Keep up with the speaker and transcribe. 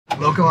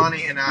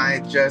Lokalani and I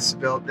just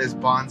built this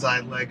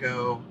bonsai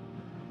Lego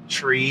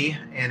tree,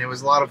 and it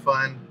was a lot of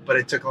fun, but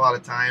it took a lot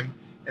of time.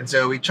 And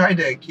so we tried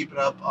to keep it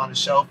up on a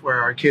shelf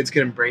where our kids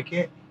couldn't break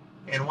it.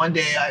 And one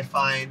day I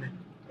find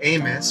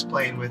Amos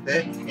playing with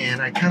it,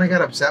 and I kind of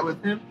got upset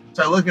with him.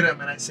 So I look at him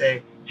and I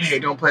say, "Hey,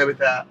 don't play with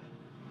that."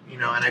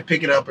 And I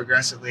pick it up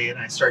aggressively and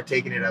I start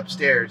taking it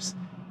upstairs.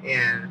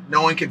 And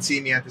no one can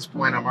see me at this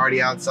point. I'm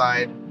already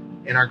outside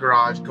in our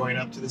garage going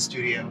up to the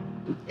studio,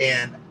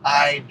 and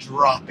I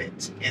drop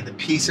it and the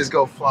pieces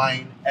go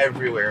flying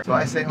everywhere. So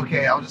I say,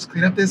 okay, I'll just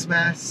clean up this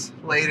mess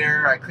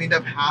later. I cleaned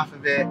up half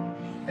of it,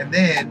 and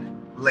then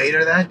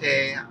later that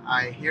day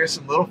I hear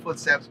some little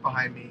footsteps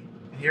behind me,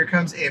 and here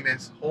comes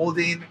Amos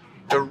holding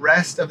the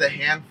rest of the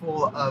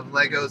handful of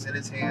Legos in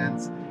his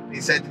hands. And he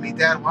said to me,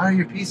 "Dad, why are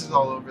your pieces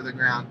all over the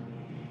ground?"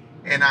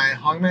 And I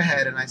hung my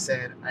head and I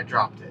said, "I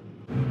dropped it."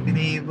 And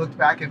he looked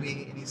back at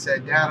me and he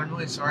said, "Dad, I'm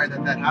really sorry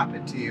that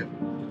happened to you."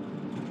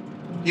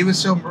 He was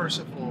so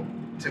merciful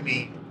to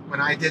me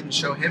when I didn't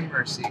show him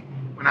mercy,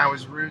 when I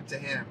was rude to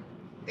him.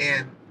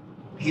 And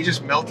he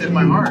just melted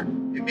my heart.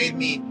 It made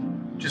me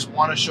just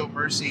want to show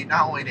mercy,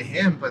 not only to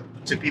him, but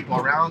to people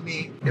around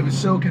me. It was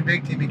so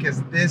convicting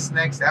because this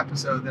next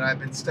episode that I've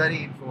been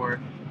studying for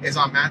is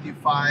on Matthew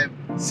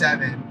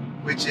 5:7,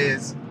 which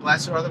is,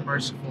 "Blessed are the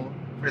merciful,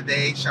 for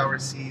they shall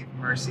receive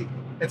mercy."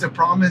 It's a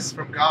promise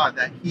from God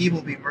that he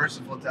will be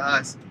merciful to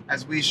us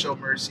as we show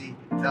mercy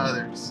to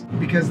others.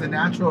 Because the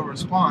natural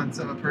response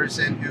of a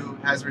person who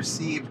has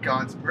received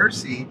God's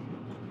mercy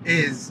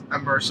is a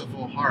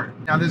merciful heart.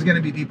 Now, there's going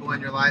to be people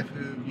in your life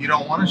who you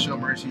don't want to show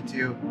mercy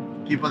to,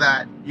 people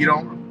that you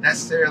don't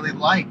necessarily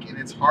like, and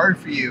it's hard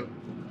for you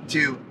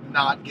to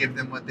not give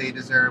them what they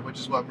deserve, which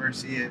is what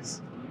mercy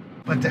is.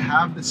 But to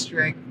have the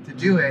strength to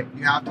do it,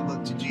 you have to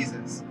look to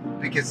Jesus,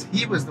 because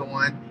he was the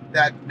one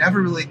that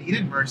never really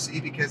needed mercy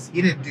because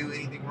he didn't do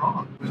anything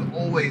wrong. He was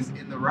always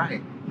in the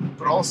right.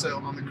 But also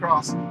on the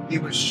cross, he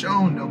was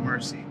shown no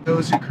mercy.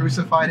 Those who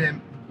crucified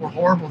him were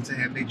horrible to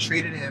him. They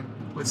treated him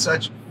with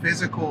such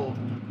physical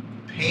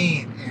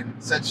pain and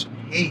such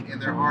hate in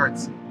their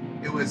hearts.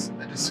 It was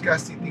a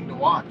disgusting thing to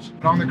watch.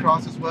 But on the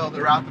cross as well,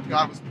 the wrath of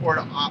God was poured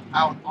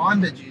out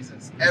onto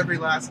Jesus. Every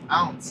last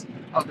ounce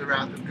of the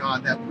wrath of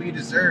God that we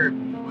deserve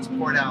was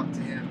poured out to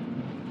him.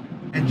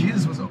 And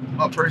Jesus was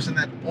a person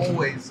that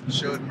always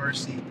showed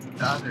mercy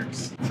to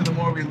others. So the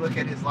more we look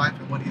at his life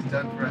and what he's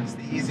done for us,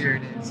 the easier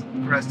it is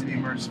for us to be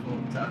merciful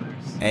to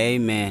others.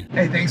 Amen.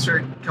 Hey, thanks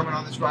for coming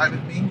on this ride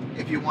with me.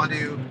 If you want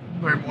to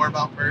learn more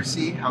about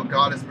mercy, how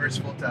God is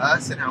merciful to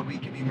us, and how we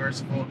can be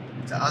merciful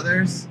to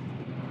others,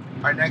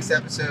 our next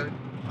episode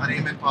on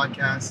Amen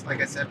Podcast,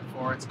 like I said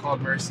before, it's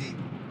called Mercy.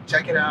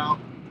 Check it out.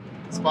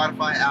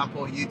 Spotify,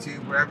 Apple,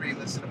 YouTube, wherever you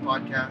listen to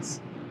podcasts.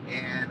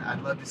 And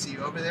I'd love to see you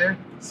over there.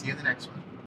 See you in the next one.